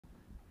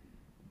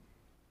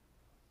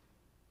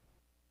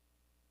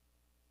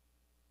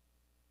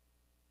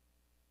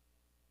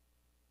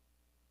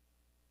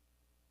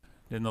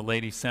Didn't the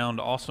ladies sound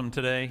awesome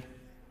today?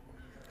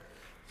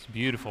 It's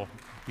beautiful,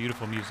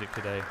 beautiful music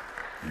today.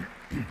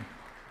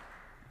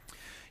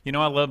 You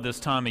know, I love this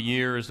time of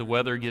year as the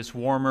weather gets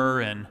warmer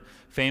and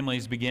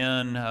families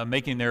begin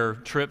making their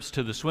trips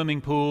to the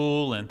swimming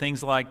pool and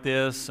things like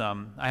this. I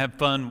have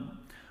fun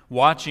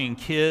watching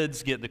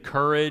kids get the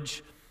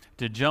courage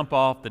to jump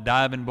off the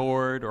diving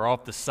board or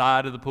off the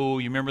side of the pool.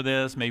 You remember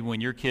this? Maybe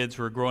when your kids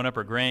were growing up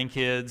or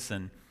grandkids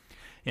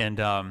and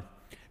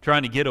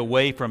trying to get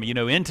away from,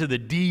 into the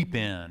deep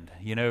end.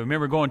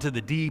 Remember going to the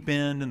deep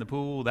end in the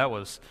pool? That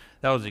was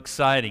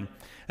exciting.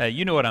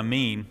 You know what I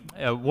mean.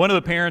 One of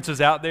the parents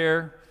is out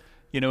there,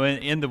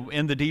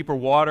 in the deeper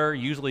water,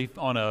 usually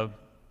on a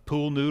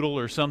pool noodle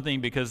or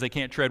something, because they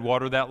can't tread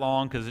water that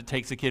long because it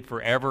takes a kid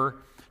forever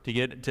to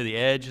get to the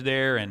edge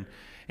there. And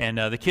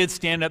the kids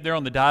stand up there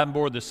on the diving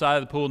board, the side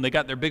of the pool, and they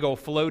got their big old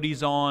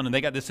floaties on, and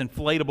they got this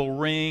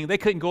inflatable ring. They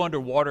couldn't go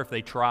underwater if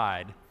they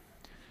tried.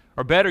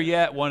 Or better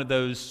yet, one of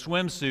those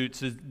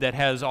swimsuits that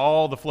has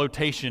all the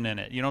flotation in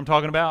it. You know what I'm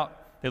talking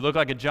about? They look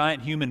like a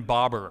giant human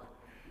bobber.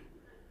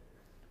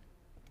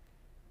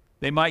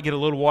 They might get a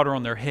little water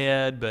on their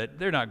head, but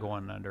they're not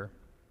going under.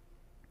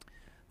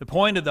 The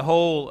point of the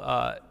whole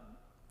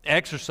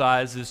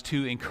exercise is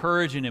to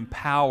encourage and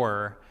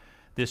empower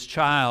this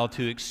child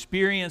to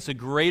experience the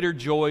greater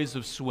joys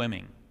of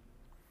swimming,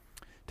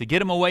 to get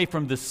them away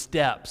from the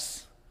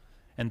steps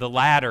and the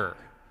ladder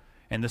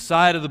and the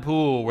side of the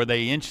pool where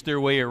they inch their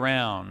way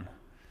around,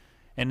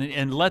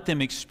 and let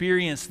them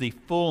experience the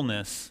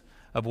fullness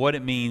of what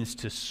it means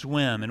to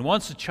swim. And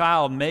once a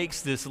child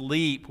makes this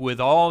leap with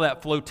all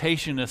that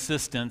flotation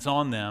assistance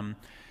on them,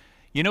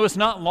 it's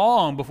not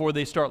long before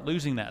they start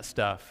losing that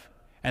stuff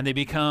and they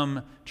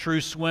become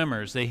true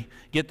swimmers. They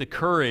get the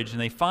courage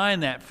and they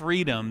find that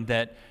freedom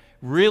that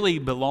really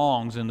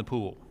belongs in the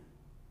pool.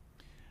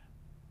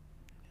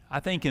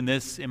 I think in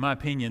my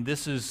opinion,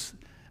 this is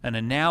an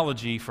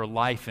analogy for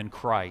life in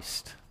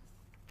Christ.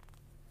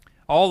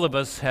 All of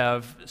us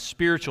have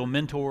spiritual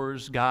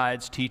mentors,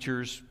 guides,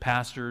 teachers,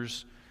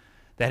 pastors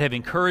that have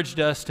encouraged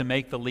us to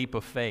make the leap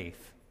of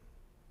faith,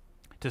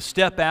 to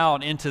step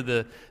out into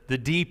the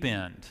deep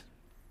end.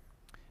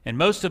 And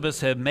most of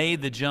us have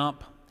made the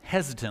jump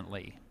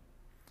hesitantly.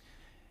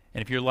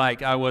 And if you're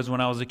like I was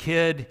when I was a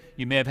kid,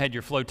 you may have had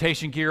your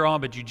flotation gear on,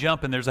 but you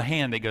jump and there's a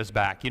hand that goes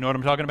back. You know what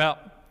I'm talking about?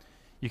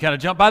 You kind of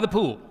jump by the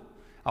pool.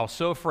 I was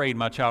so afraid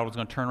my child was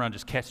going to turn around and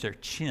just catch their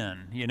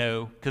chin,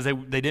 because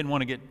they didn't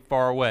want to get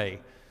far away.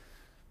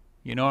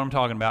 You know what I'm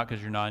talking about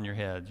because you're nodding your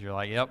heads. You're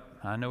like, yep,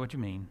 I know what you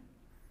mean.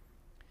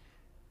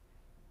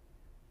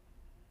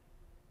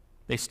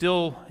 They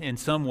still, in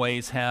some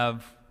ways,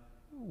 have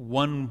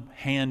one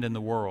hand in the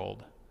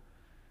world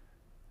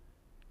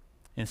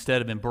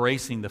instead of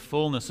embracing the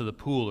fullness of the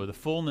pool or the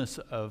fullness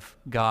of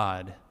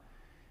God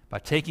by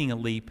taking a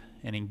leap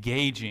and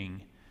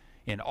engaging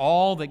in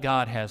all that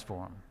God has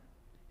for them,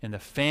 in the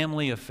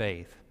family of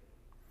faith.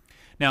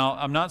 Now,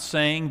 I'm not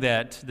saying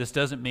that this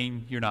doesn't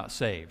mean you're not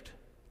saved,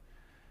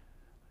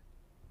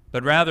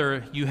 but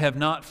rather you have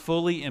not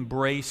fully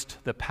embraced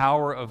the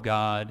power of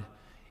God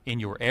in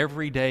your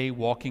everyday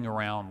walking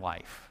around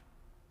life.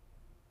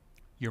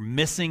 You're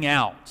missing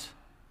out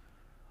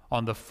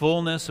on the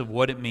fullness of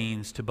what it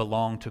means to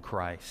belong to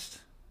Christ.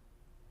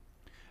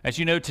 As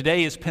you know,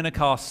 today is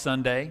Pentecost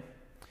Sunday.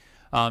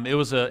 It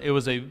was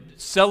a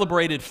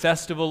celebrated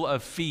festival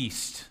of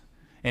feast.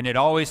 And it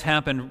always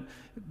happened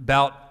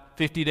about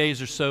 50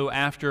 days or so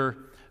after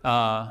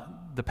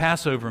the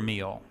Passover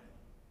meal.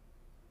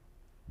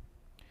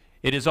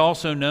 It is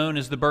also known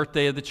as the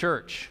birthday of the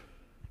church,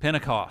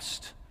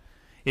 Pentecost.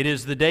 It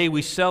is the day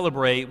we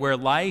celebrate where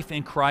life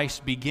in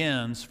Christ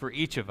begins for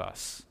each of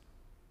us.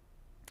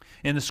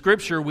 In the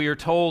Scripture, we are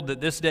told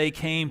that this day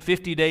came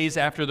 50 days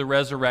after the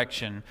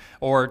resurrection,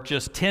 or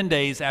just 10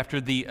 days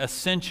after the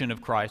ascension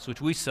of Christ, which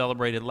we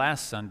celebrated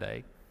last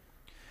Sunday.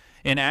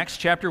 In Acts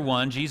chapter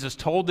 1, Jesus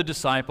told the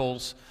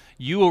disciples,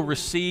 "You will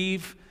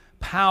receive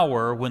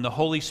power when the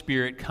Holy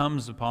Spirit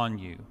comes upon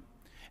you."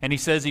 And he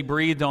says he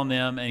breathed on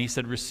them and he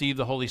said, "Receive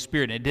the Holy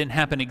Spirit." And it didn't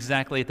happen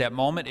exactly at that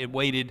moment. It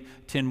waited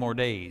 10 more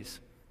days.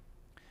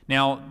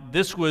 Now,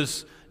 this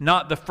was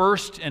not the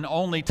first and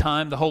only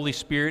time the Holy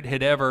Spirit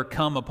had ever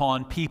come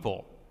upon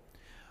people.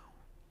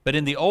 But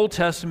in the Old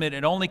Testament,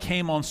 it only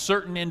came on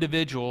certain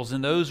individuals,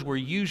 and those were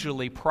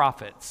usually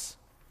prophets.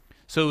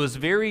 So it was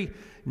very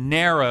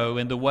narrow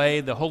in the way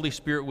the Holy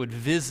Spirit would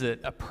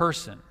visit a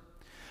person.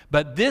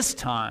 But this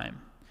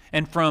time,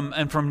 and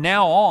from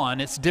now on,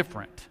 it's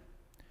different.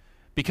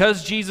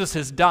 Because Jesus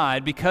has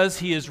died, because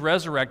he is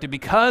resurrected,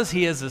 because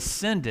he has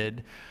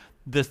ascended,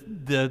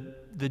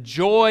 the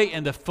joy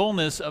and the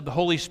fullness of the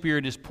Holy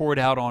Spirit is poured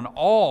out on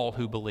all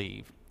who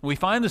believe. We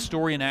find the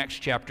story in Acts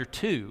chapter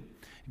 2.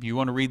 If you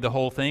want to read the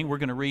whole thing, we're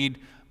going to read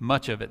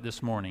much of it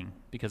this morning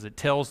because it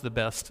tells the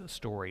best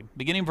story.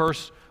 Beginning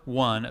verse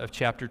 1 of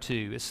chapter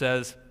 2, it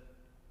says,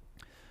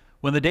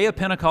 "When the day of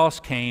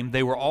Pentecost came,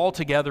 they were all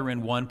together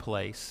in one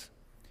place.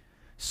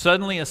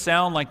 Suddenly a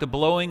sound like the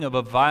blowing of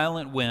a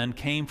violent wind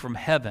came from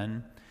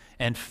heaven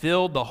and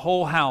filled the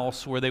whole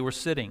house where they were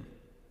sitting.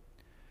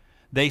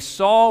 they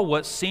saw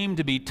what seemed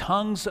to be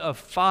tongues of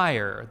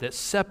fire that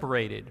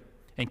separated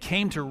and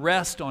came to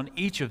rest on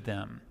each of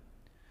them.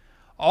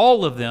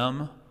 All of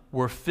them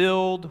were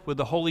filled with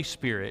the Holy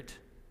Spirit.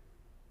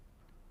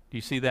 Do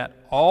you see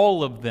that?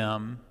 All of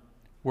them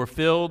were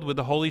filled with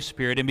the Holy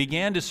Spirit and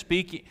began to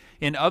speak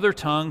in other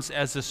tongues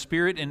as the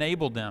Spirit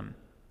enabled them.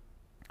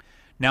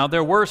 Now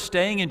there were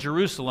staying in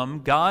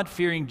Jerusalem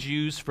God-fearing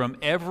Jews from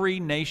every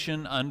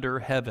nation under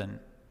heaven.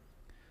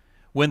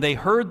 When they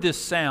heard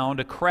this sound,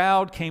 a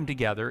crowd came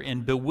together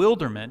in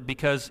bewilderment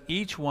because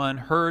each one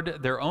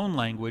heard their own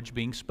language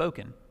being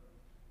spoken.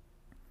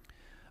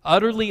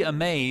 Utterly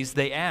amazed,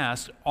 they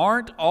asked,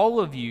 Aren't all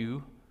of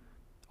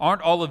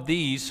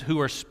these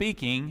who are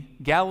speaking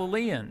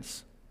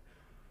Galileans?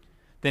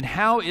 Then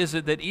how is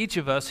it that each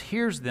of us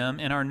hears them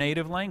in our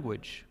native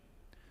language?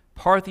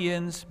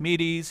 Parthians,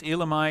 Medes,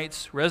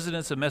 Elamites,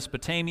 residents of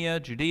Mesopotamia,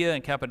 Judea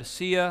and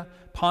Cappadocia,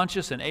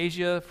 Pontus and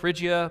Asia,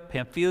 Phrygia,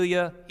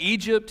 Pamphylia,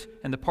 Egypt,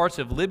 and the parts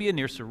of Libya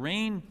near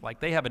Cyrene, like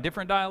they have a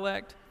different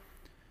dialect.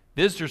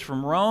 Visitors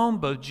from Rome,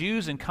 both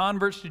Jews and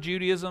converts to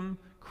Judaism,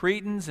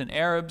 Cretans and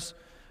Arabs,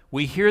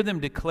 we hear them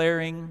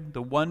declaring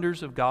the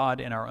wonders of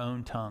God in our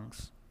own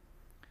tongues.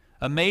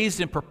 Amazed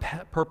and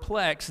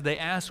perplexed, they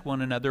ask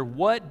one another,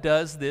 What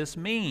does this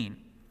mean?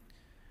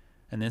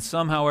 And then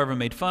some, however,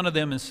 made fun of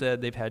them and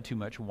said they've had too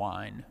much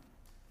wine.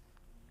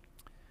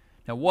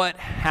 Now, what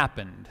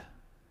happened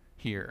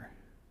here?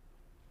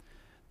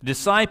 The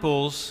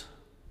disciples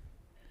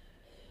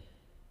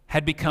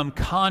had become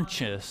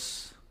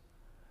conscious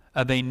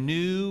of a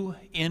new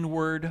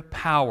inward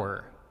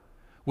power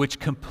which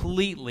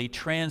completely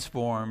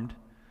transformed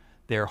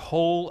their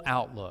whole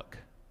outlook.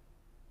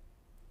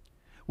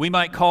 We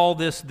might call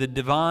this the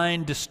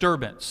divine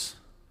disturbance.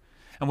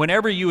 And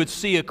whenever you would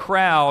see a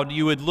crowd,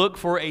 you would look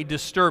for a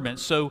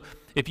disturbance. So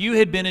if you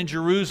had been in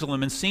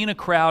Jerusalem and seen a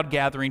crowd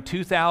gathering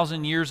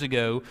 2,000 years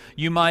ago,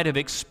 you might have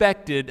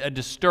expected a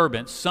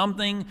disturbance.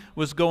 Something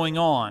was going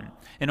on.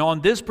 And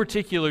on this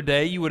particular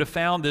day, you would have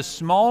found this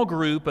small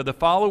group of the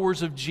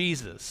followers of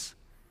Jesus.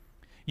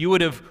 You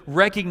would have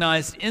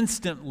recognized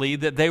instantly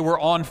that they were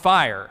on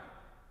fire.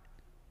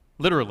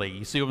 Literally,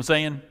 you see what I'm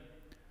saying?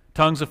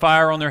 Tongues of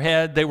fire on their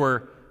head. They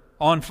were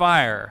on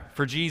fire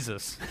for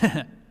Jesus.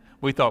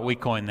 We thought we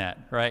coined that,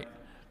 right?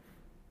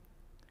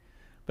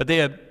 But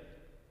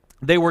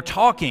they were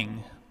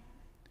talking,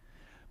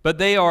 but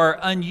they are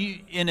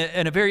in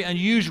a very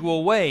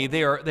unusual way.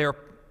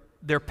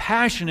 Their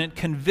passionate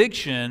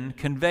conviction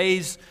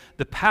conveys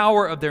the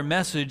power of their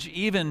message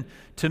even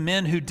to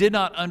men who did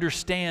not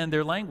understand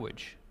their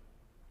language.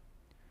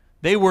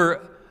 They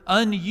were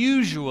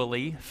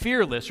unusually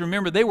fearless.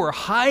 Remember, they were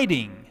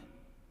hiding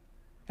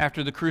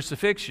after the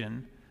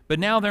crucifixion, but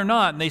now they're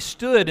not. And they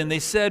stood and they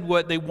said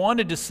what they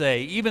wanted to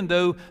say, even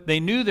though they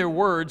knew their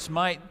words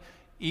might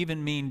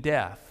even mean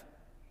death.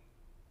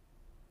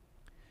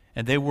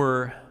 And they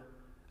were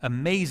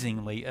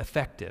amazingly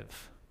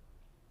effective.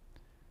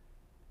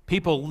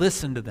 People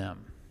listened to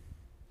them.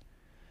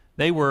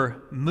 They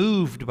were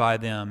moved by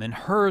them and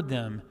heard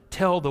them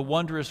tell the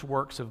wondrous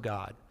works of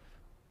God.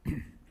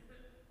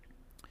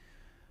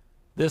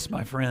 This,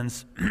 my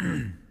friends,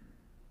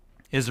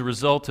 is a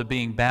result of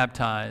being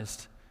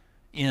baptized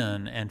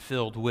in and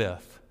filled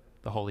with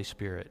the Holy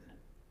Spirit.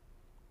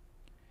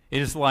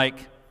 It is like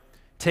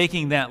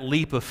taking that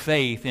leap of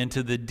faith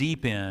into the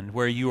deep end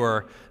where you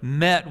are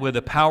met with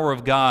the power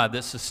of God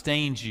that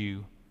sustains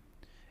you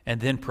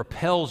and then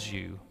propels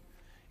you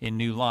in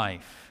new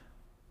life.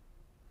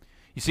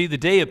 You see, the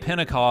day of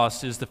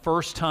Pentecost is the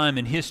first time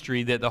in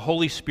history that the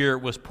Holy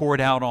Spirit was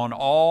poured out on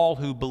all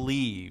who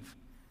believe.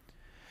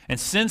 And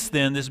since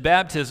then, this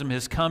baptism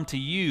has come to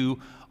you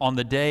on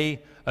the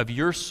day of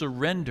your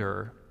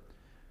surrender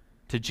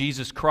to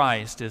Jesus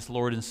Christ as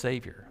Lord and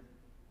Savior.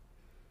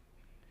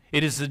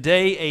 It is the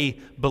day a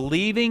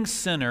believing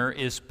sinner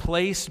is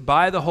placed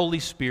by the Holy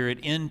Spirit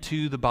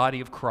into the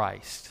body of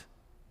Christ.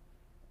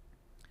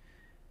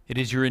 It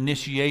is your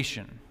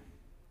initiation.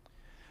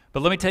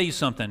 But let me tell you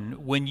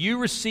something. When you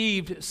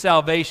received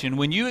salvation,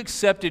 when you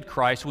accepted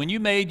Christ, when you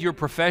made your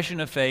profession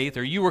of faith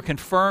or you were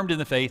confirmed in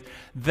the faith,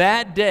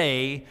 that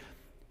day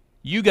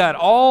you got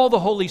all the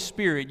Holy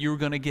Spirit you were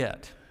going to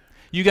get.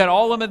 You got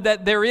all of it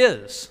that there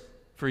is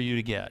for you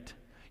to get.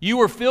 You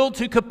were filled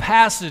to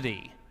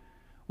capacity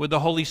with the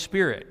Holy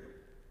Spirit.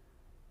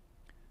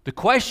 The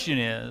question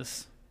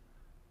is,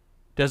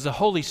 does the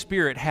Holy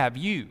Spirit have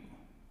you?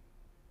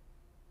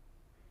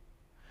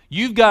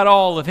 You've got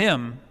all of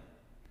Him,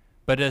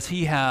 but does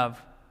He have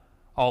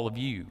all of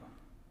you?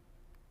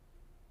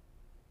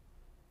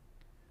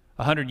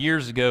 100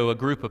 years ago, a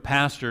group of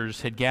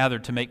pastors had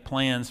gathered to make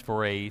plans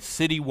for a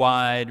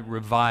citywide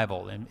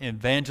revival, an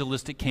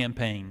evangelistic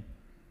campaign.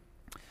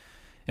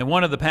 And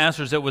one of the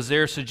pastors that was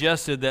there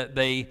suggested that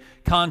they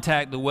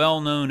contact the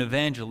well-known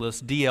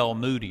evangelist D.L.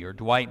 Moody or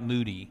Dwight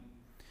Moody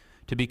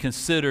to be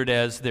considered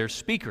as their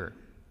speaker.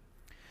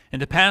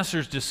 And the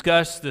pastors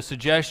discussed the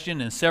suggestion,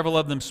 and several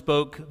of them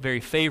spoke very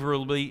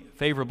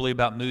favorably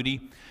about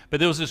Moody. But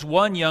there was this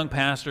one young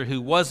pastor who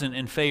wasn't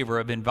in favor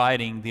of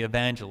inviting the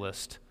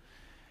evangelist.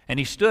 And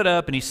he stood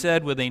up and he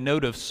said with a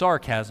note of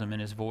sarcasm in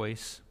his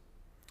voice,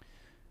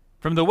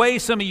 "From the way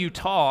some of you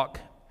talk,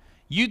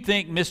 you'd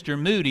think Mr.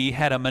 Moody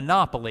had a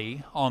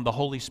monopoly on the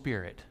Holy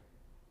Spirit."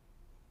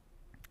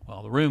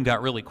 Well, the room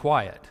got really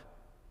quiet.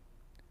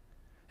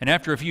 And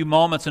after a few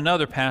moments,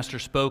 another pastor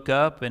spoke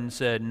up and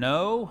said,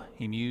 "No,"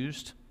 he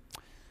mused,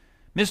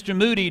 "Mr.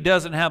 Moody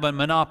doesn't have a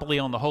monopoly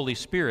on the Holy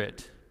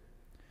Spirit,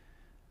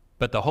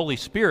 but the Holy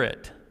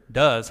Spirit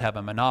does have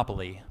a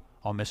monopoly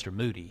on Mr.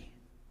 Moody."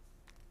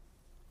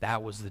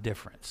 That was the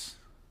difference.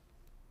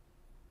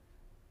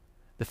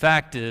 The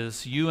fact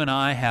is, you and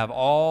I have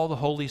all the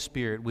Holy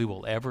Spirit we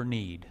will ever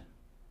need.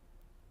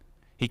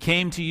 He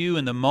came to you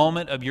in the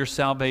moment of your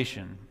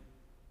salvation.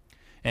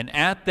 And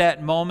at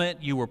that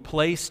moment, you were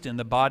placed in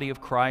the body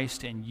of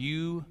Christ, and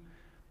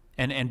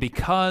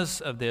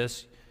because of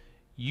this,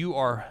 you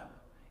are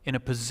in a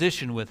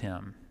position with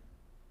Him,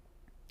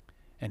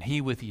 and He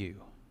with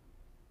you.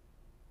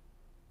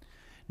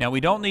 Now,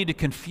 we don't need to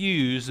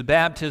confuse the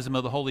baptism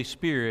of the Holy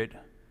Spirit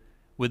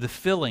with the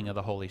filling of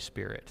the Holy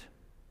Spirit.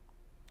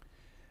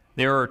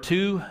 They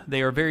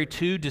are very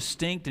two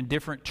distinct and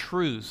different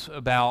truths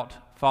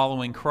about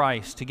following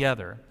Christ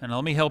together. And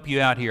let me help you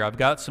out here. I've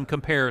got some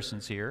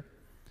comparisons here.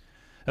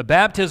 A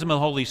baptism of the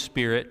Holy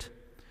Spirit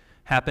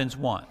happens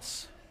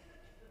once.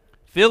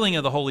 Filling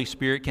of the Holy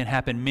Spirit can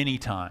happen many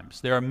times.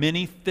 There are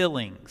many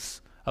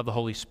fillings of the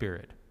Holy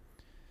Spirit.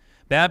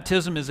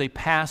 Baptism is a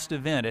past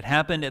event. It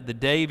happened at the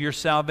day of your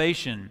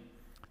salvation.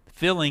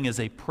 Filling is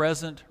a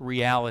present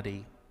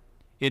reality.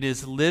 It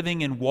is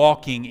living and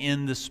walking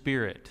in the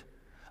Spirit,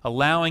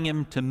 allowing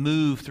Him to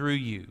move through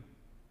you.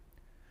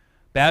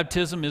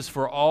 Baptism is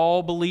for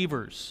all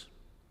believers.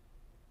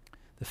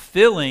 The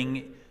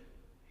filling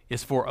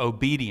is for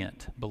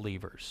obedient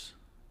believers,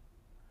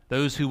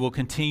 those who will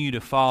continue to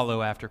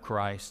follow after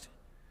Christ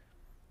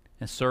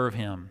and serve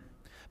Him.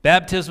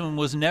 Baptism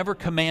was never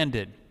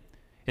commanded.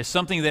 It's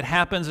something that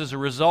happens as a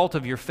result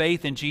of your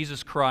faith in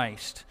Jesus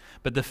Christ.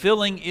 But the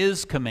filling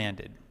is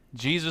commanded.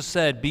 Jesus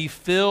said, "Be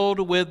filled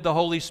with the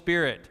Holy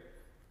Spirit."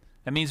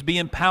 That means be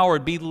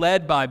empowered, be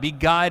led by, be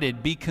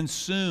guided, be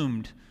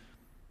consumed.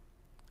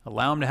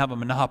 Allow Him to have a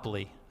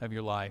monopoly of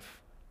your life.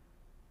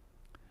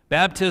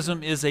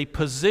 Baptism is a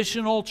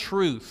positional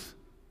truth.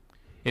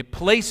 It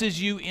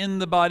places you in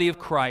the body of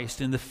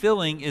Christ, and the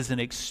filling is an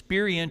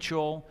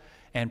experiential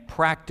and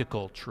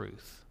practical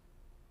truth.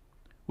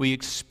 We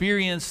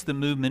experience the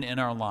movement in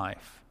our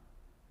life.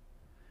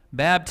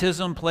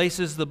 Baptism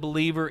places the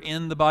believer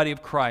in the body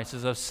of Christ,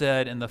 as I've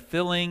said, and the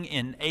filling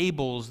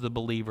enables the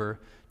believer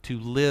to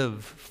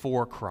live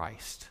for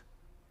Christ.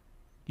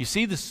 You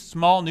see the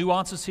small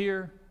nuances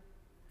here?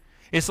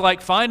 It's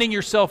like finding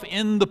yourself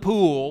in the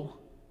pool,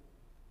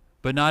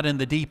 but not in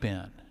the deep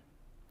end.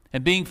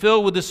 And being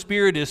filled with the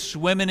Spirit is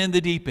swimming in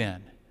the deep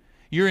end.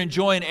 You're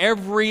enjoying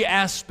every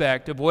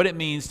aspect of what it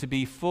means to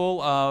be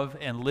full of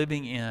and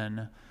living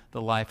in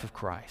the life of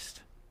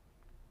Christ.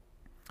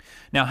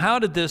 Now, how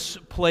did this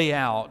play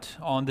out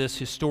on this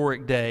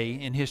historic day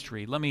in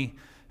history? Let me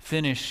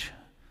finish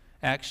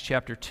Acts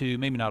chapter 2,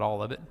 maybe not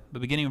all of it,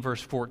 but beginning in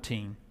verse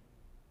 14.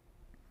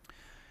 It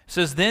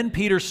says, "Then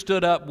Peter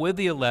stood up with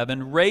the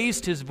 11,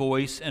 raised his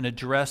voice, and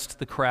addressed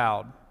the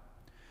crowd.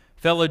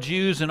 'Fellow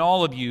Jews and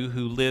all of you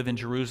who live in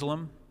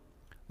Jerusalem,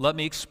 let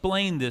me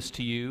explain this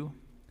to you.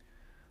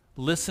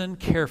 Listen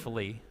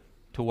carefully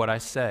to what I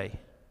say.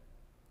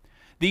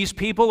 These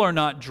people are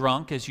not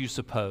drunk as you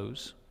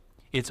suppose.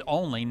 It's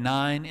only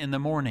 9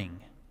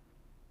 a.m.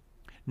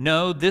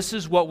 No, this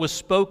is what was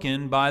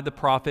spoken by the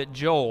prophet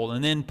Joel."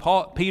 And then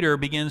Peter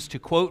begins to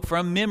quote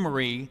from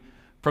memory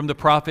from the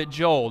prophet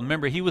Joel.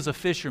 Remember, he was a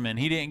fisherman.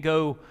 He didn't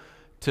go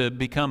to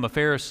become a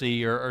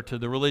Pharisee or to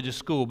the religious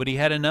school, but he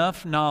had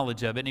enough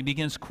knowledge of it, and he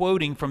begins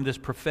quoting from this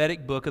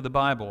prophetic book of the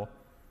Bible.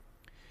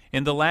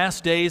 "In the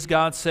last days,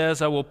 God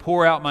says, I will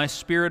pour out my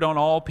Spirit on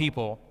all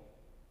people.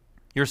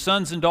 Your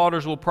sons and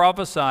daughters will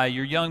prophesy,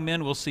 your young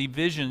men will see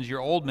visions, your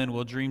old men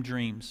will dream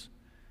dreams.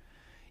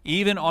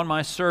 Even on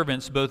my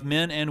servants, both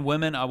men and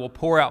women, I will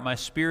pour out my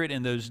Spirit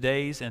in those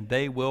days, and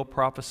they will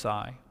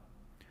prophesy.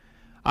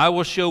 I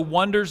will show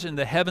wonders in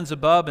the heavens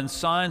above and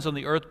signs on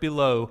the earth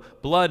below,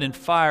 blood and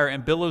fire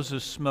and billows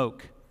of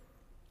smoke.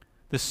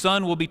 The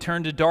sun will be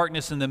turned to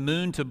darkness and the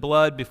moon to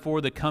blood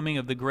before the coming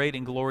of the great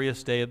and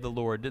glorious day of the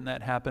Lord." Didn't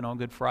that happen on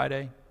Good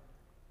Friday?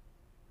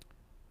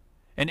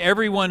 "And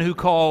everyone who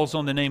calls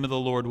on the name of the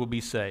Lord will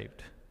be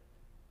saved."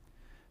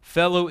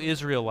 Fellow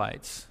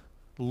Israelites,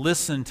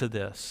 listen to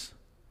this.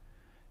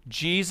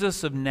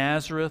 Jesus of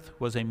Nazareth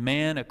was a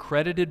man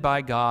accredited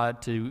by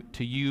God to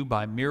you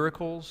by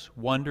miracles,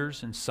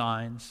 wonders, and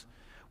signs,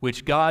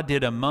 which God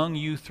did among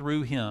you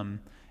through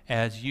him,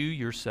 as you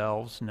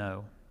yourselves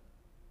know.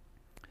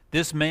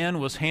 This man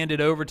was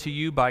handed over to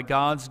you by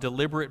God's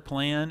deliberate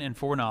plan and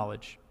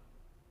foreknowledge,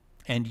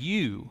 and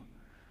you,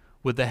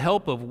 with the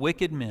help of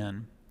wicked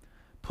men,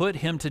 put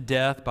him to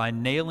death by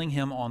nailing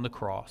him on the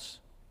cross.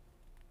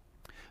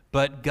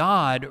 But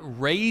God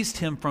raised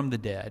him from the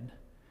dead,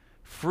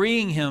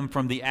 freeing him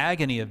from the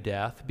agony of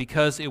death,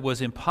 because it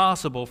was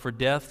impossible for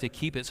death to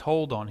keep its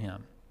hold on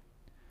him.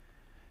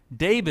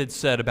 David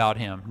said about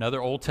him,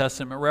 another Old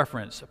Testament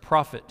reference, a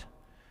prophet,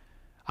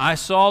 I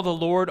saw the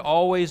Lord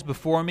always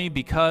before me,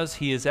 because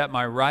he is at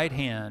my right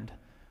hand,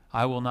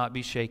 I will not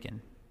be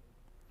shaken.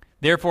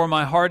 Therefore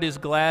my heart is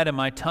glad and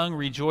my tongue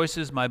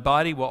rejoices, my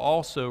body will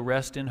also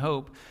rest in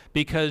hope,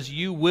 because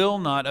you will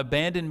not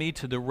abandon me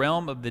to the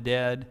realm of the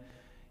dead,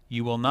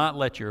 you will not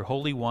let your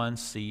Holy One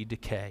see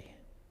decay.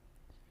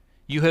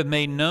 You have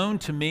made known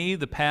to me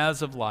the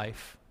paths of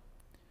life.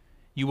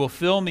 You will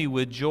fill me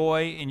with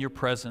joy in your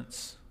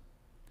presence.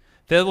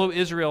 Fellow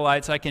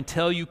Israelites, I can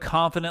tell you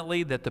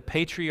confidently that the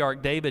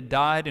patriarch David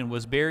died and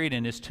was buried,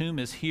 and his tomb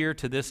is here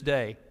to this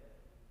day.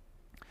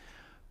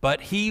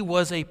 But he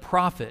was a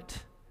prophet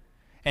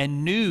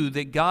and knew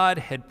that God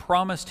had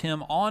promised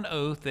him on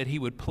oath that he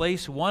would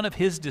place one of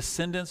his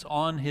descendants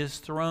on his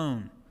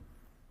throne.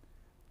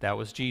 That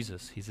was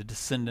Jesus. He's a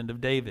descendant of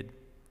David.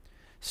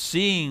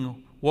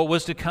 Seeing what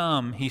was to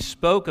come, he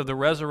spoke of the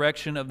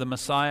resurrection of the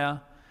Messiah,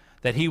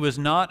 that he was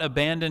not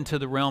abandoned to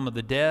the realm of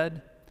the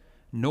dead,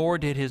 nor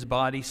did his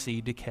body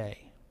see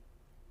decay.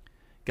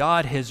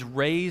 God has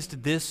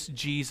raised this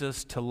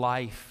Jesus to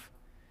life,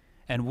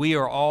 and we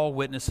are all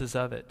witnesses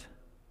of it.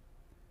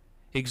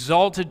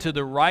 Exalted to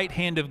the right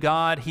hand of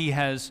God, he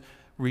has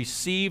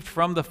received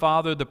from the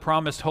Father the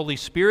promised Holy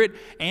Spirit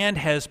and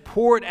has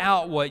poured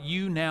out what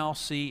you now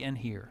see and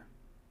hear.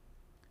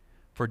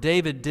 For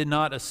David did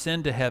not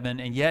ascend to heaven,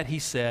 and yet he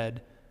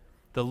said,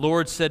 the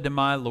Lord said to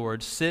my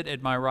Lord, sit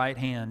at my right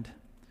hand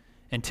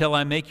until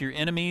I make your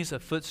enemies a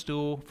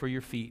footstool for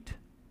your feet.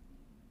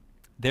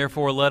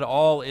 Therefore let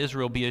all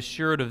Israel be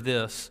assured of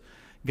this,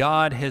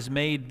 God has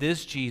made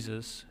this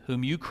Jesus,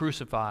 whom you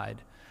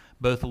crucified,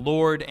 both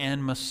Lord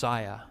and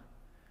Messiah.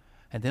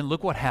 And then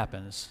look what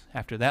happens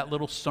after that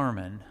little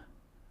sermon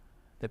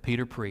that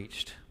Peter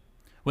preached.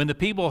 When the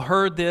people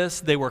heard this,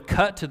 they were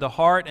cut to the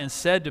heart and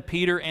said to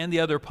Peter and the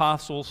other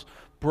apostles,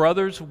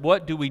 brothers,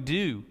 what do we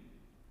do?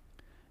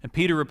 And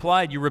Peter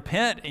replied, you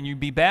repent and you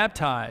be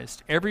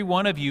baptized, every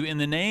one of you, in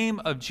the name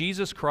of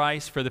Jesus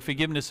Christ for the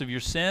forgiveness of your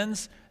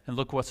sins. And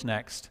look what's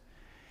next.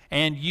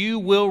 And you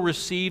will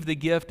receive the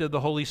gift of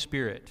the Holy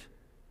Spirit.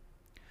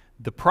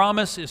 The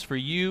promise is for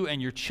you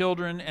and your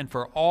children and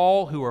for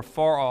all who are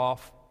far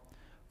off,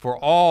 for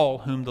all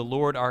whom the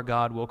Lord our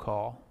God will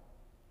call.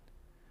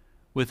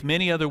 With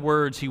many other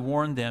words he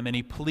warned them, and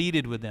he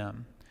pleaded with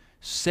them,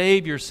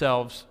 save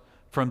yourselves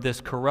from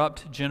this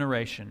corrupt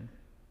generation.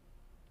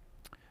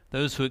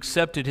 Those who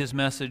accepted his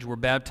message were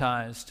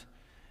baptized,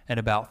 and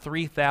about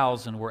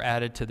 3,000 were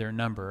added to their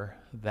number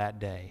that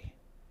day.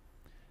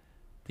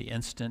 The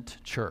instant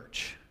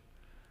church,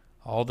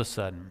 all of a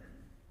sudden.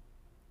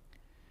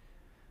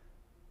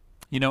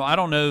 You know, I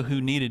don't know who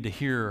needed to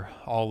hear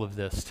all of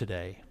this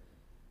today,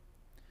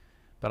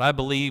 but I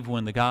believe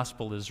when the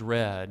gospel is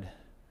read,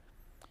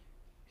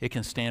 it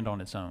can stand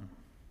on its own.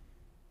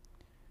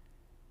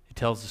 It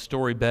tells the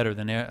story better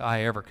than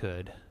I ever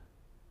could.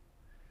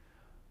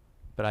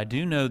 But I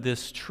do know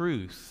this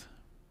truth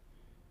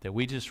that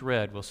we just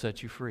read will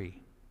set you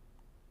free.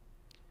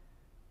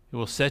 It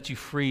will set you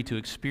free to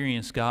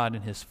experience God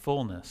in his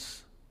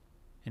fullness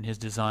and his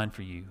design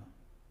for you.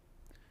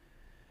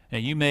 Now,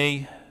 you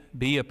may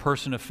be a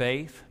person of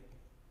faith.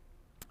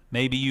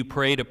 Maybe you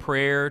prayed a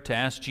prayer to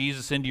ask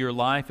Jesus into your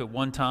life at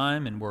one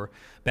time and were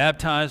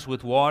baptized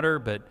with water,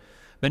 but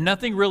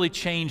nothing really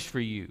changed for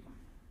you.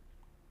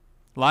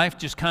 Life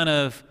just kind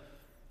of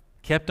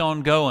kept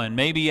on going.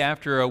 Maybe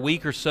after a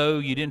week or so,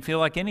 you didn't feel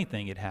like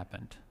anything had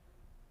happened.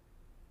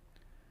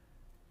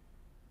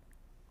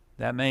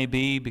 That may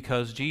be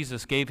because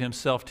Jesus gave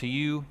himself to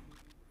you,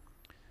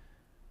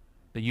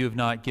 but you have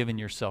not given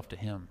yourself to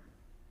him.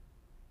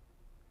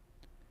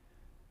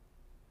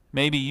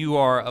 Maybe you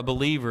are a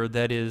believer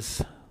that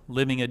is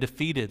living a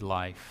defeated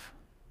life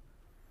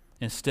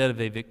instead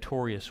of a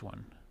victorious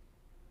one.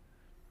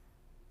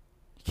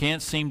 You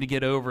can't seem to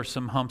get over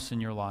some humps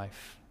in your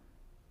life.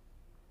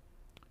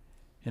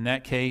 In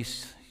that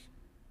case,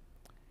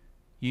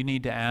 you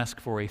need to ask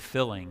for a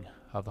filling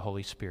of the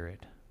Holy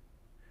Spirit.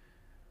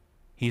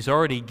 He's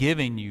already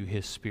given you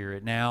his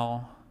Spirit.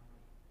 Now,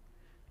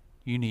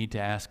 you need to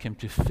ask him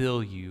to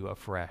fill you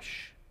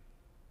afresh.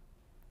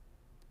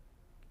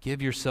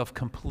 Give yourself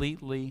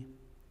completely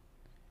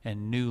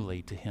and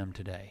newly to him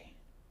today.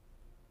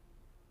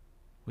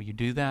 Will you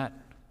do that?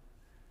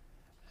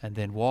 And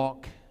then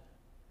walk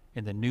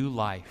in the new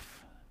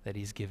life that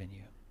he's given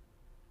you.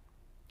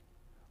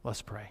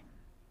 Let's pray.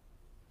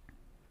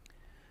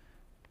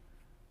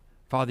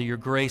 Father, your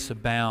grace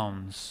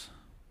abounds,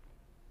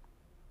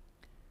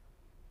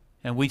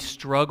 and we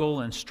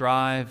struggle and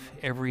strive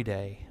every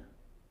day,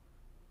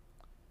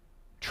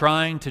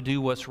 trying to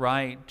do what's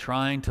right,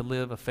 trying to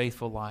live a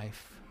faithful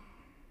life,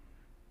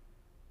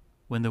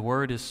 when the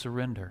word is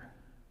surrender,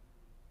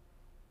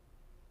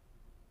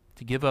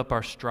 to give up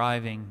our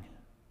striving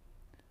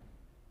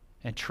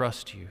and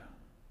trust you.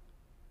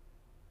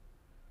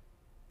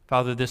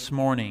 Father, this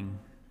morning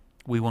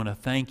we want to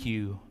thank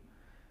you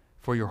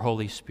for your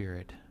Holy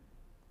Spirit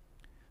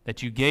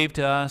that you gave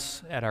to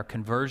us at our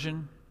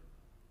conversion,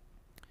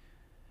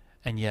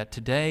 And yet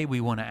today we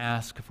want to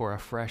ask for a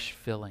fresh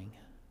filling.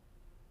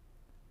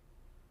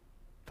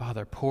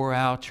 Father, pour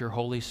out your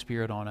Holy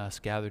Spirit on us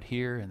gathered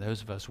here and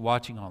those of us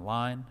watching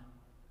online.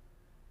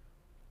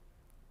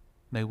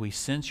 May we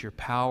sense your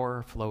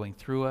power flowing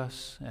through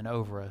us and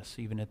over us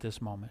even at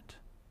this moment.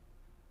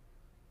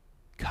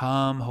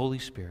 Come, Holy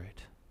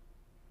Spirit,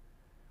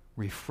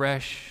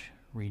 refresh,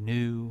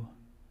 renew,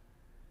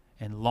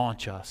 and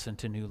launch us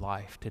into new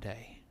life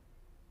today.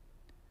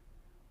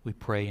 We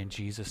pray in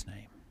Jesus'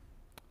 name.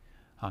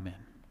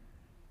 Amen.